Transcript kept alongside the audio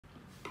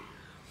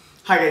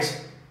Hi guys,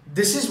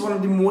 this is one of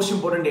the most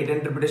important data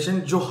interpretation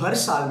जो हर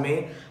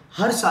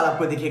साल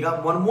आपको दिखेगा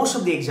on most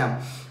of the exam.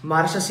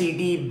 Maharashtra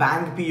CET,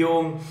 bank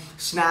PO,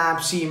 snap,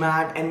 C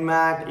mat, N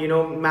mat,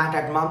 mat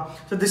एटमा।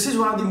 So this is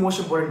one of the most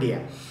important day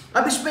है।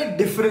 अब इसमें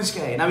difference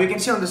क्या है ना, you can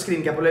see on the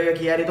screen. क्या बोलेगा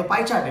कि यार ये तो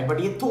पाई चार्ट है, बट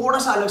ये थोड़ा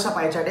सा अलग सा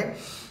पाई चार्ट है।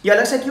 ये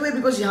अलग सा क्यों है?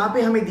 बिकॉज यहाँ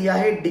पे हमें दिया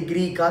है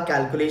डिग्री का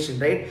कैलकुलेशन,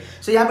 राइट।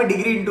 सो यहाँ पे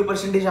डिग्री इंटू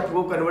परसेंटेज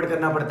आपको कन्वर्ट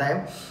करना पड़ता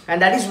है,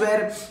 and that is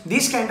where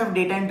this kind of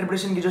data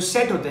interpretation के जो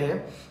सेट होते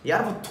हैं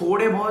यार, वो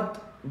थोड़े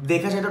बहुत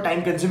देखा जाए तो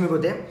टाइम कंज्यूमिंग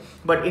होते हैं।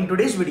 बट इन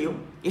टुडेज वीडियो,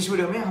 इस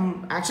वीडियो में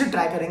हम एक्चुअली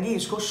ट्राई करेंगे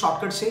इसको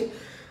शॉर्टकट से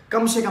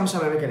कम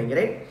समय में करेंगे,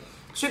 राइट।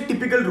 सो एक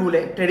टिपिकल रूल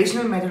है,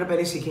 ट्रेडिशनल मेथड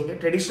पहले सीखेंगे।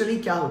 ट्रेडिशनली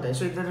क्या होता है?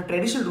 सो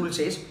ट्रेडिशनल रूल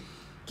सेज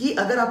कि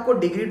अगर आपको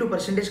डिग्री टू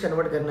परसेंटेज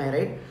कन्वर्ट करना है,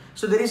 right,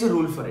 so there is a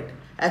rule for it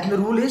and the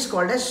rule is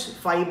called as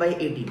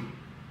 5/18।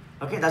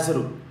 Okay, that's the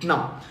rule.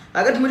 Now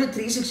अगर मुझे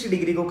 360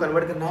 डिग्री को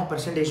कन्वर्ट करना है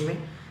परसेंटेज में,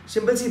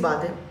 सिंपल सी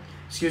बात है,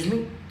 एक्सक्यूज मी,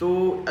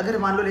 तो अगर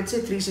मान लो लेट्स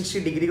से 360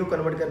 डिग्री को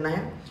कन्वर्ट करना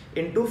है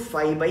इनटू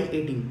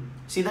 5/18,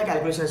 सीधा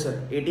कैलकुलेशन है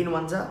सर। 18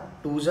 1 जा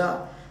 2 जा,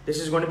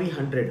 this is going to be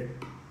 100,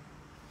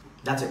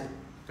 that's it,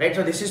 right.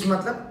 So this is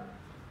मतलब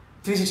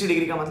 360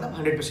 डिग्री का मतलब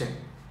 100%।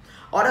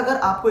 और अगर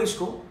आपको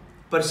इसको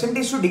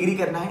परसेंटेज टू डिग्री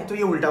करना है तो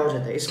ये उल्टा हो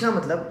जाता है। इसका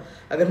मतलब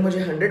अगर मुझे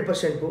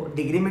 100% को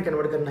डिग्री में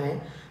कन्वर्ट करना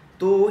है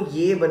तो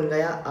ये बन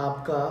गया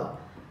आपका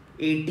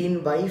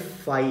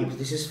 18/5।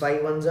 दिस इज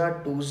 5 1 जा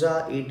 2 जा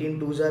 18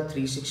 2 जा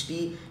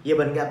 360, ये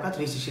बन गया आपका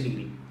 360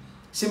 डिग्री।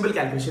 Simple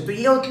calculation. तो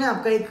ये होता है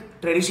आपका एक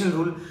ट्रेडिशनल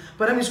रूल,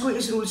 पर हम इसको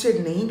इस रूल से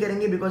नहीं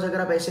करेंगे बिकॉज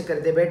अगर आप ऐसे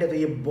करते बैठे तो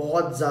ये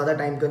बहुत ज़्यादा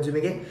टाइम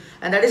कंज्यूमिंग है,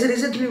 and that is the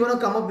reason we gonna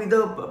come up with the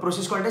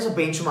process called as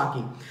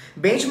benchmarking.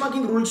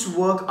 Benchmarking rules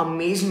work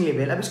amazingly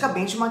well. अब इसका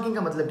बेंचमार्किंग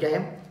का मतलब क्या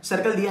है?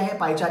 सर्कल दिया है,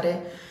 पाई चार्ट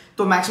है,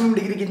 तो मैक्सिमम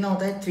डिग्री कितना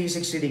होता है?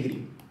 360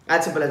 degree.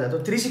 As simple as that. तो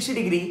 360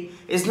 degree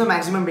is the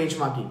maximum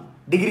benchmarking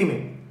degree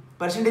में।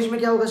 परसेंटेज में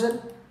क्या होगा सर?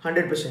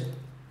 100%।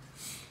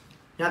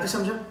 यहाँ तक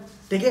समझा?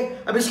 ठीक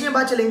है। अब इसमें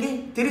बात चलेंगे,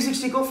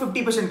 360 को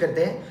 50%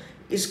 करते हैं,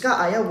 इसका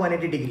आया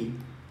 180 डिग्री,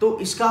 तो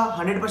इसका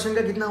 100%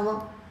 का कितना हुआ?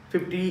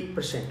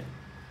 50%।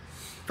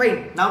 Fine,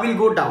 now will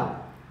go down.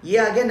 ये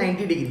आ गया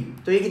 90 डिग्री,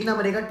 तो ये कितना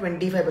बनेगा?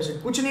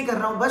 25%। कुछ नहीं कर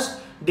रहा हूँ,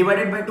 बस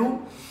डिवाइडेड बाय 2,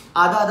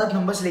 आधा आधा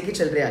नंबर्स लेके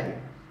चल रहे आगे।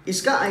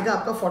 इसका आएगा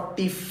आपका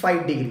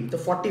 45 डिग्री, तो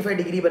 45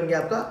 डिग्री बन गया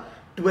आपका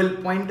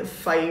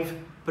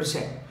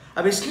 12.5%।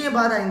 अब इसके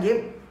बाद आएंगे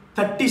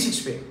 36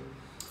 पे।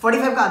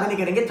 45 का आधा नहीं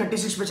करेंगे,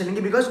 36 पे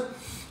चलेंगे, बिकॉज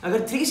अगर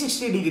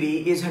 360 degree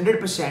is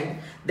 100%,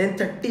 then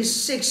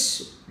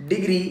 36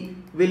 degree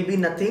will be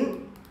nothing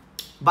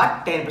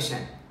but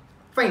 10%।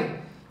 Fine,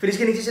 फिर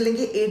इसके नीचे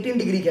चलेंगे, 18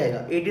 डिग्री क्या आएगा?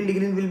 18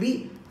 डिग्री विल बी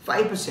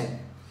 5%।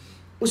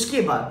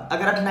 उसके बाद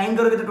अगर आप 9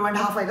 करोगे तो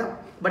 2.5 आएगा,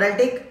 but I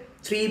take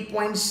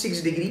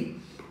 3.6 degree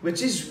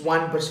which is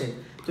 1%।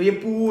 तो ये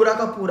पूरा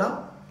का पूरा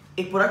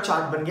एक पूरा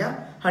चार्ट बन गया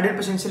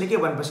 100% से लेके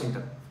 1%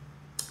 तक।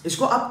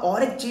 इसको आप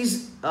और एक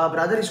चीज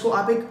ब्रदर, इसको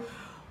आप एक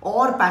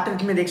और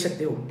पैटर्न में देख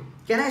सकते हो।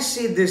 Can I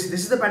say this?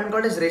 This is the pattern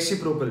called as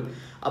reciprocal.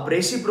 अब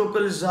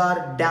reciprocals are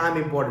damn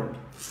important.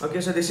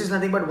 Okay, so this is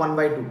nothing but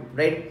 1/2,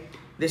 right?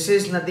 This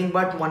is nothing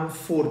but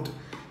 1/4.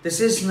 This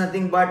is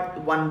nothing but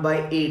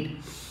 1/8,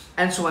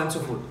 and so on and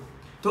so forth.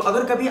 तो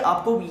अगर कभी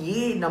आपको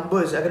ये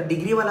numbers, अगर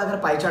degree वाला अगर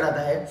pie chart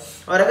आता है,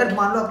 और अगर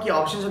मान लो आपकी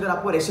ऑप्शंस अगर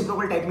आपको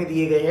रेसिप्रोकल टाइप में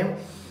दिए गए हैं,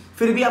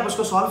 फिर भी आप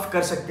उसको सॉल्व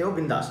कर सकते हो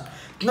बिंदास।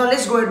 Now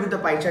let's go ahead with the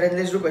pie chart and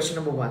let's do question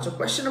number 1. So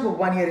question number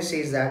 1 here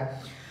says that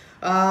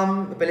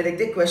पहले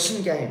देखते हैं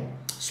क्वेश्चन क्या है।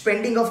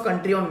 Spending of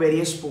country on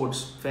various sports,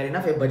 fair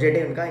enough, ये बजट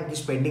है इनका, इनकी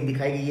स्पेंडिंग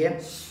दिखाई गई है।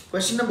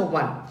 Question number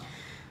 1,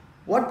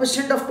 what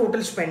percent of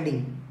total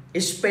spending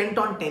is spent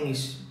on tennis?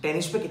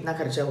 Tennis पे कितना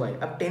खर्चा हुआ है?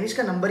 अब टेनिस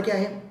का नंबर क्या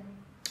है?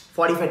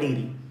 45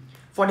 डिग्री।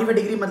 45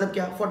 डिग्री मतलब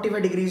क्या?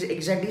 45 डिग्री इज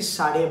एग्जैक्टली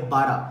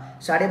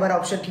 12.5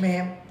 ऑप्शन में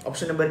है।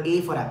 Option number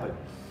A for Apple,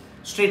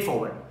 straight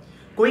forward,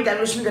 कोई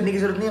कैलकुलेशन करने की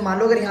जरूरत नहीं है। मान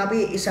लो अगर यहाँ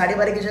पे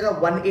 12.5 की जगह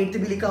 1/8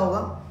 भी लिखा होगा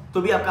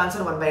तो भी आपका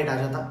आंसर 1/8 आ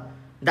जाता।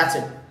 That's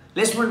it.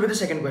 Let's move with the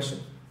second question.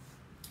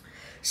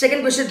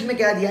 Second question में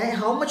क्या दिया है?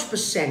 How much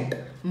percent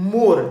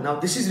more, now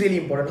this is really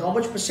important, how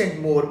much percent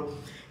more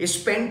is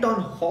spent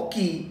on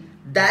hockey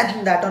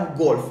then that on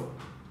golf,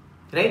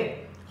 right.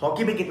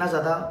 Hockey में कितना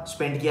ज्यादा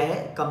spend किया है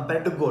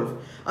compare to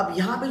golf. अब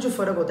यहाँ पे जो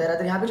फर्क होता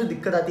है, यहाँ पे जो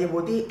दिक्कत आती है वो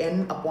होती है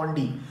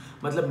n/d,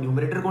 मतलब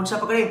न्यूमरेटर कौन सा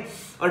पकड़े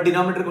और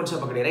डिनोमिनेटर कौन सा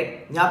पकड़े,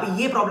 राइट। यहाँ पे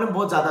ये प्रॉब्लम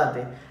बहुत ज्यादा आते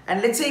हैं।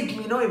 And let's say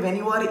when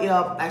you are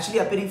actually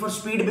appearing for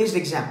speed based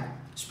exam,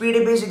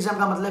 speed based exam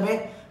का मतलब है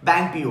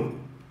bank PO,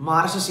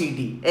 Maharashtra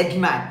CET,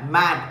 एचमैट,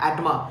 mat,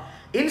 एटमा,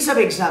 इन सब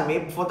एग्जाम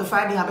में फॉर द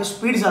फैक्ट यहाँ पे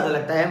स्पीड ज्यादा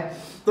लगता है,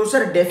 तो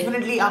सर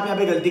डेफिनेटली आप यहाँ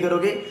पे गलती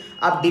करोगे।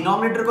 आप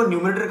डिनोमिनेटर को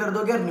न्यूमरेटर कर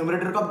दोगे और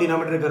न्यूमरेटर को आप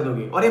डिनोमिनेटर कर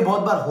दोगे, और ये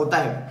बहुत बार होता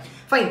है।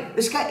 फाइन,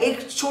 इसका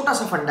एक छोटा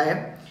सा फंडा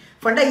है।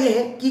 फंडा ये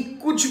है कि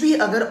कुछ भी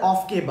अगर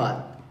ऑफ के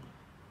बाद,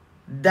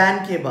 दैन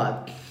के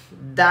बाद,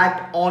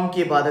 दैट, ऑन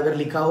के बाद अगर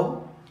लिखा हो,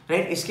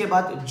 राइट, इसके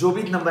बाद जो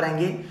भी नंबर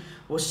आएंगे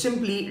वो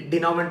सिंपली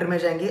डिनोमिनेटर में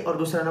जाएंगे और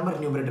दूसरा नंबर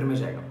न्यूमरेटर में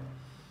जाएगा।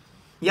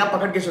 या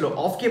पकड़ के चलो,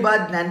 ऑफ के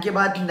बाद, दैन के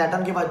बाद, दैट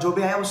ऑन के बाद जो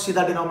भी आया वो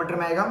सीधा डिनोमिनेटर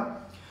में आएगा,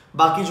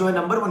 बाकी जो है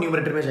नंबर वो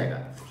न्यूमरेटर में जाएगा।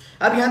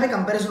 अब यहाँ पे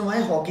कंपैरिजन हुआ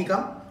है हॉकी का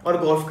और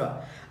गोल्फ का।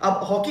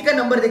 अब हॉकी का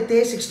नंबर देखते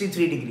हैं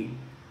 63 डिग्री,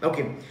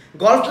 ओके,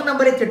 गोल्फ का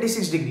नंबर है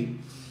 36 डिग्री।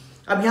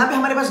 अब यहाँ पे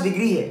हमारे पास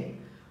डिग्री है,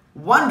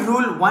 one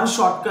rule, one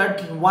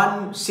shortcut,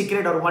 one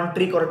secret और वन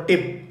ट्रिक और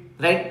टिप,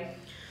 राइट।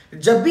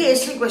 जब भी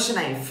ऐसे क्वेश्चन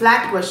आए,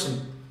 फ्लैट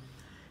क्वेश्चन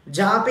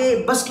जहां पे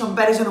बस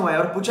कंपैरिजन हुआ है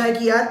और पूछा है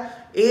कि यार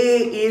ए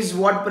is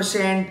what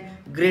percent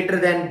greater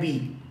than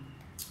B,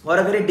 और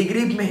अगर ये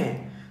डिग्री में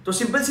है तो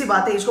सिंपल सी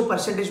बात है, इसको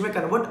परसेंटेज में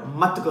कन्वर्ट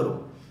मत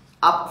करो,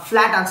 आप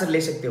फ्लैट आंसर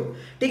ले सकते हो,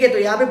 ठीक है। तो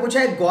यहाँ पे पूछा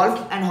है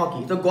गोल्फ एंड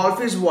हॉकी, तो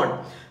golf is what,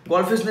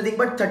 golf is nothing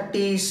but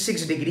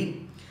 36 degree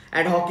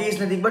and hockey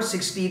is nothing but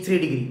 63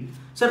 degree.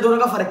 Sir दोनों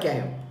का फर्क क्या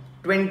है,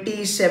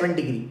 27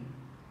 डिग्री,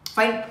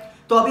 फाइन।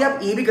 तो अभी आप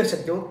ये भी कर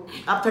सकते हो,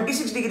 आप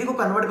 36 डिग्री को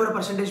कन्वर्ट करो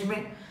परसेंटेज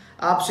में,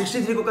 आप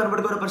 63 को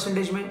कन्वर्ट करो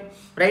परसेंटेज में,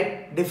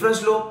 राइट,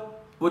 डिफरेंस लो,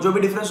 वो जो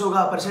भी डिफरेंस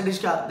होगा परसेंटेज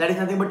का, that is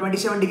nothing but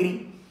 27 degree.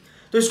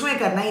 तो इसको ये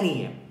करना ही नहीं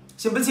है,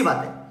 सिंपल सी बात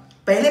है,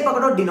 पहले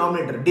पकड़ो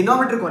डिनोमिनेटर,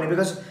 डिनोमिनेटर कौन है,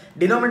 because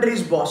denominator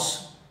is boss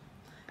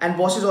and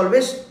boss is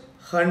always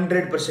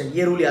 100%,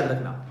 ये रूल याद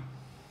रखना,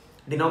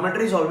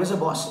 denominator is always a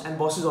boss and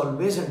boss is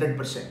always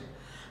 100%।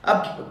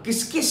 अब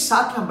किसके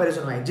साथ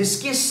कंपैरिजन हुआ है,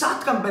 जिसके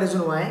साथ कंपैरिजन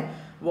हुआ है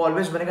वो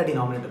ऑलवेज बनेगा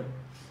डिनोमिनेटर।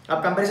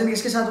 अब कंपैरिजन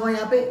किसके साथ हुआ है,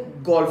 यहाँ पे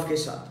गोल्फ के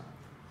साथ,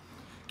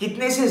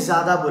 कितने से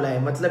ज्यादा बोला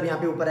है, मतलब यहाँ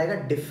पे ऊपर आएगा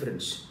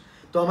डिफरेंस,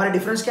 तो हमारा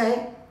डिफरेंस क्या है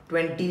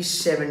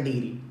 27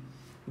 डिग्री,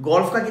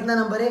 गोल्फ का कितना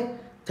नंबर है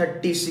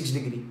 36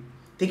 डिग्री,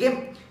 ठीक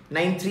है।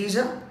 9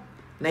 3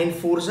 9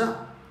 4,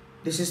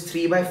 दिस इज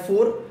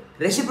 3/4,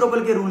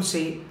 रेसिप्रोकल के रूल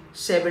से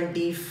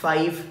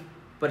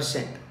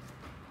 75%,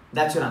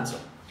 that's your answer.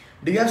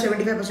 Do you have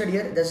 75%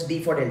 here, that's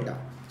D for delta,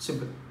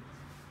 simple,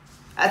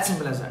 as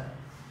simple as that,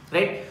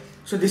 right?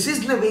 So this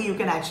is the way you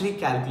can actually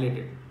calculate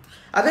it.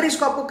 अगर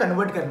इसको आपको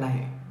convert करना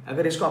है,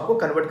 अगर इसको आपको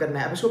कन्वर्ट करना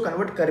है, आप इसको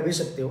कन्वर्ट कर भी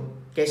सकते हो,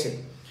 कैसे,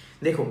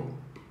 देखो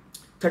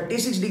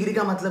 36 डिग्री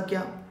का मतलब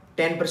क्या,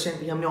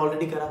 10%, ये हमने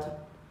ऑलरेडी करा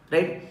था,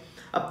 राइट।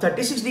 अब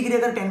 36 डिग्री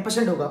अगर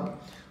 10% होगा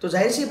तो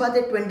जाहिर सी बात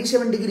है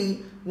 27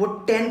 डिग्री वो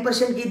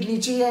 10% के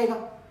नीचे ही आएगा,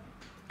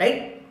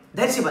 राइट,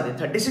 जाहिर सी बात है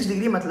 36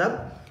 डिग्री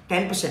मतलब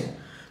 10%,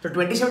 तो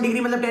 27 डिग्री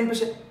मतलब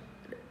 10%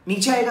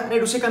 नीचे आएगा,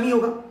 राइट, उससे कम ही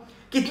होगा,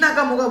 कितना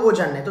कम होगा वो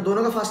जानना है, तो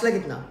दोनों का फासला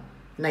कितना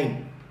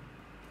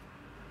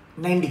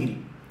 9 degree,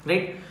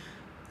 right.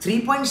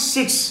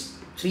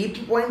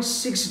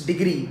 3.6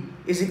 degree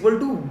is equal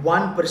to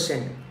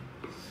 1%,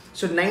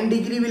 so 9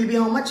 degree will be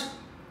how much,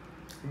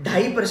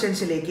 2.5%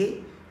 से लेके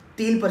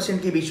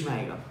 3% के बीच में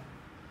आएगा,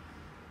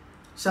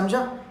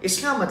 समझा।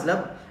 इसका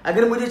मतलब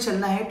अगर मुझे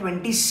चलना है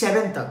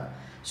 27 तक,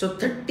 सो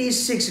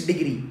 36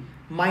 degree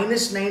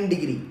minus 9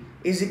 degree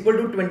is equal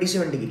to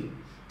 27 degree,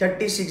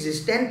 36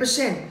 is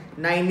 10%,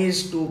 9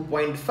 is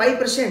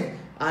 2.5%,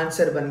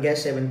 answer बन गया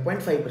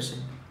 7.5%,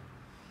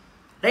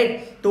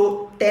 राइट।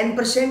 तो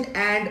 10%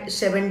 एंड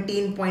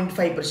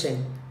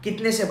 17.5%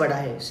 कितने से बड़ा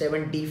है,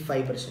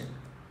 75%।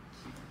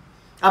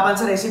 आप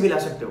आंसर ऐसे भी ला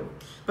सकते हो,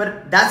 पर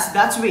that's the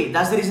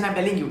reason I am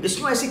telling you,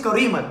 इसको ऐसे करो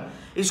ही मत,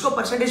 इसको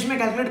परसेंटेज में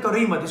कैलकुलेट करो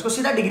ही मत, इसको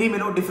सीधा डिग्री में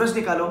लो, डिफरेंस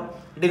निकालो,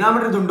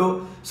 डिनोमिनेटर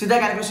ढूंढो, सीधा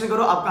कैलकुलेशन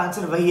करो, आपका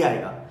आंसर वही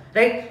आएगा,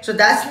 right. So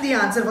that's the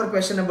answer for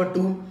question number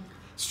 2,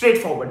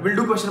 straight forward. Will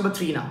do question number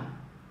 3 now.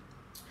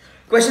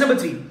 Question number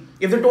 3,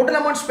 if the total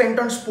amount spent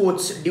on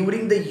sports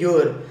during the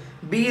year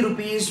B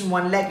rupees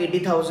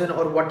 1,80,000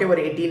 और what ever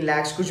 18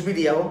 lakhs, कुछ भी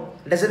दिया हो,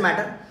 doesn't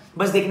matter,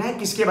 बस देखना है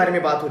किसके बारे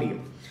में बात हो रही है।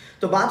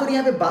 तो बात हो रही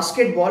है यहाँ पे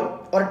बास्केटबॉल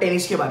और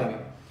टेनिस के बारे में।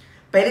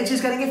 पहली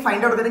चीज करेंगे,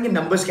 फाइंड आउट करेंगे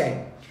नंबर्स क्या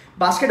है।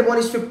 बास्केटबॉल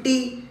इज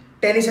 50,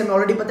 टेनिस हमें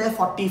ऑलरेडी पता है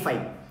 45।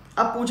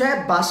 अब पूछा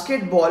है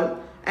बास्केटबॉल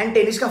एंड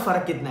टेनिस का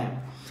फर्क कितना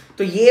है,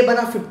 तो ये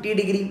बना 50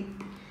 डिग्री,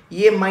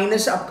 ये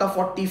माइनस आपका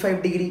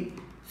 45 डिग्री,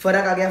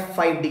 फर्क आ गया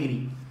 5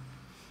 डिग्री।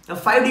 अब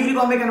 5 डिग्री को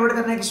हमें कन्वर्ट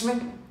करना है किसमें,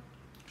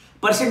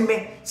 परसेंट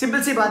में।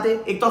 सिंपल सी बात है,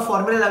 एक तो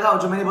फॉर्मूला लगाओ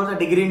जो मैंने बोला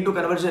degree into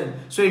conversion,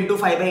 so into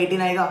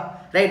 5/18 आएगा,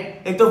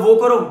 राइट। एक तो वो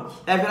करो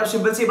या फिर आप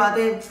सिंपल सी बात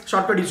है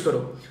शॉर्टकट यूज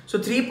करो। सो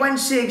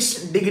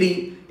 3.6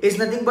 degree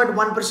is nothing but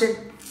 1%,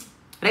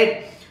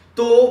 right.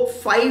 तो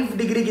 5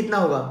 डिग्री कितना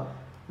होगा,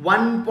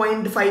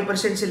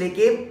 1.5% से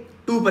लेके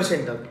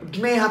 2% तक।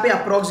 मैं यहाँ पे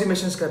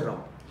अप्रोक्सीमेशन कर रहा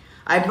हूँ,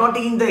 I am not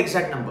taking the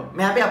exact number,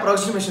 मैं यहाँ पे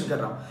अप्रोक्सीमेशन कर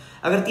रहा हूँ।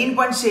 अगर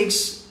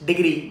 3.6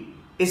 degree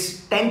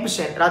is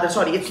 10%, rather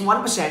sorry it's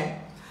 1%,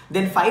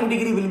 then 5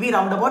 degree will be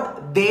round about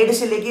 1.5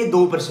 से लेके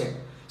 2%,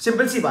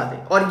 सिंपल सी बात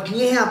है। और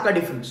ये है आपका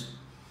डिफरेंस।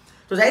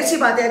 तो जाहिर सी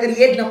बात है अगर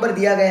ये नंबर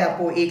दिया गया है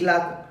आपको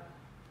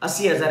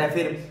 1,80,000 है,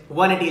 फिर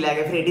 180 लाख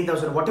है, फिर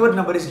 18,000, what ever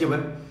number is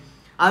given,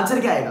 answer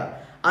क्या आएगा,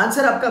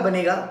 आंसर आपका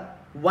बनेगा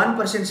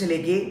 1% से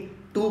लेके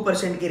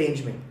 2% के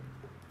रेंज में।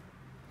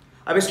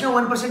 अब इसमें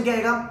 1% क्या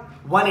आएगा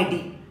 180,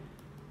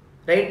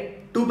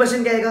 राइट,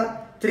 2% क्या आएगा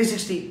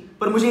 360,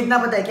 पर मुझे इतना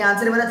पता है कि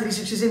आंसर मेरा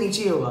 360 से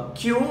नीचे ही होगा।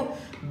 क्यों,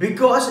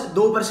 बिकॉज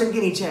 2%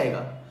 के नीचे आएगा।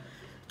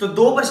 तो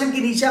 2%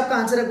 के नीचे आपका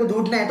आंसर आपको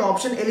ढूंढना है, तो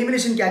ऑप्शन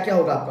एलिमिनेशन क्या क्या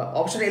होगा आपका,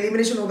 ऑप्शन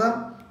एलिमिनेशन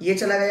होगा, ये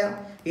चला गया,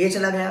 ये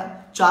चला गया,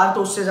 4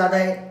 तो उससे ज्यादा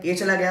है, ये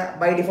चला गया,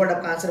 बाय डिफॉल्ट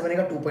आपका आंसर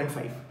बनेगा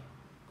 2.5।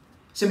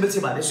 सिंपल सी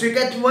बात है। So you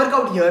can work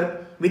out here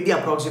with the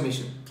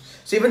approximation.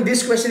 So even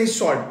this question is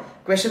solved.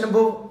 Question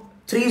number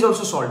 3 is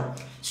also solved.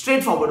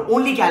 Straightforward,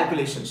 only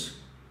calculations.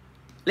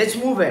 Let's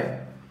move है,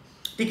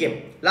 ठीक है।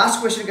 लास्ट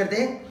क्वेश्चन करते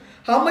हैं,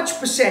 how much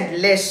 %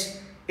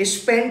 less is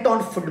spent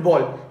on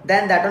football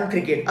then that on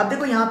cricket. अब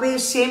देखो यहाँ पे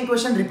same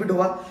question repeat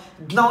हुआ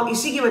नाउ,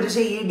 इसी की वजह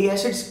से ये DI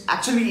सेट्स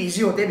एक्चुअली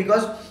इजी होते हैं,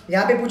 बिकॉज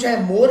यहाँ पे पूछा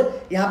है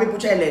मोर, यहाँ पे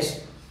पूछा है लेस।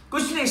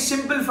 कुछ नहीं,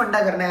 सिंपल फंडा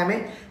करना है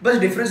हमें, बस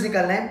डिफरेंस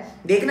निकालना है।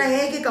 देखना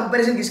है कि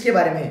कंपैरिजन किसके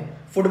बारे में है,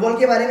 फुटबॉल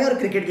के बारे में और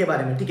क्रिकेट के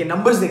बारे में, ठीक है।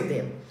 नंबर्स देखते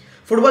हैं,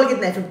 फुटबॉल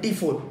कितना है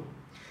 54,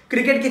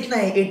 क्रिकेट कितना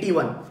है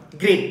 81,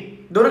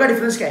 ग्रेट। दोनों का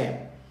डिफरेंस क्या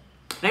है,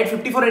 राइट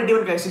 54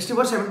 81 का है,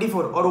 64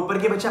 74 और ऊपर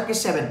के बच्चे आपके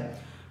 7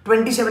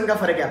 27 का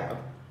फर्क है आपका,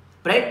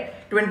 राइट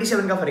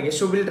 27 का फर्क है।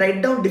 So will write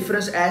down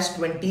difference as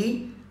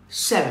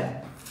 27,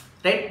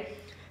 right.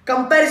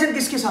 Comparison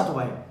किसके साथ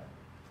हुआ है,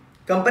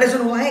 कंपैरिजन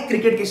हुआ है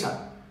क्रिकेट के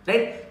साथ,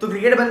 राइट। तो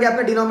क्रिकेट बन गया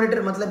आपका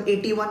डिनोमिनेटर मतलब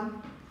 81,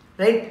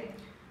 right.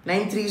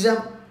 9 3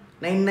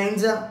 9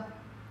 9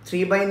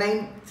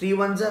 3/9, 3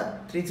 1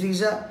 3 3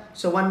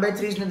 so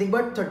 1/3 is nothing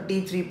but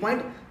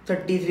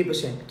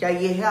 33.33%। क्या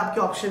ये है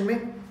आपके ऑप्शन में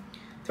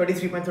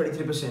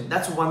 33.33%?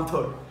 That's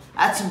 1/3,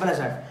 as simple as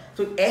that.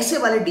 तो ऐसे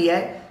वाले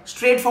DI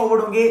स्ट्रेट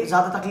फॉरवर्ड होंगे,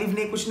 ज्यादा तकलीफ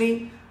नहीं, कुछ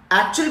नहीं।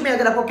 एक्चुअल में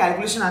अगर आपको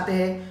कैलकुलेशन आते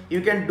हैं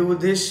you can do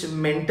this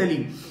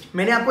mentally.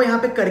 मैंने आपको यहाँ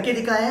पे करके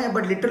दिखाया है,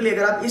 बट लिटरली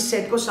अगर आप इस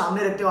सेट को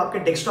सामने रखते हो, आपके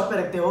डेस्कटॉप पे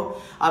रखते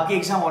हो, आपकी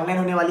एग्जाम ऑनलाइन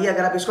होने वाली है,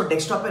 अगर आप इसको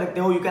डेस्कटॉप पे रखते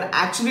हो you can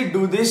actually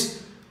do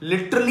this.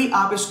 Literally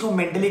आप इसको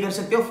मेंटली कर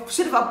सकते हो।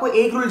 सिर्फ आपको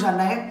एक रूल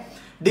जानना है,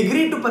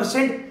 डिग्री टू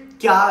परसेंट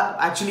क्या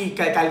एक्चुअली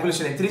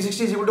कैलकुलेशन है।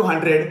 360 is equal to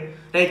 100,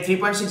 right.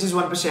 3.6 is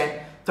 1%,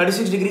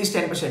 36 degree is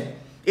 10%।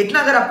 इतना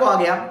अगर आपको आ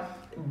गया,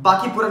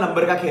 बाकी पूरा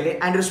नंबर का खेल है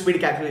and speed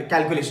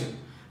calculation,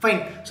 fine.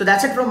 So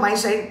that's it from my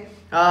side.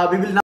 We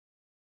will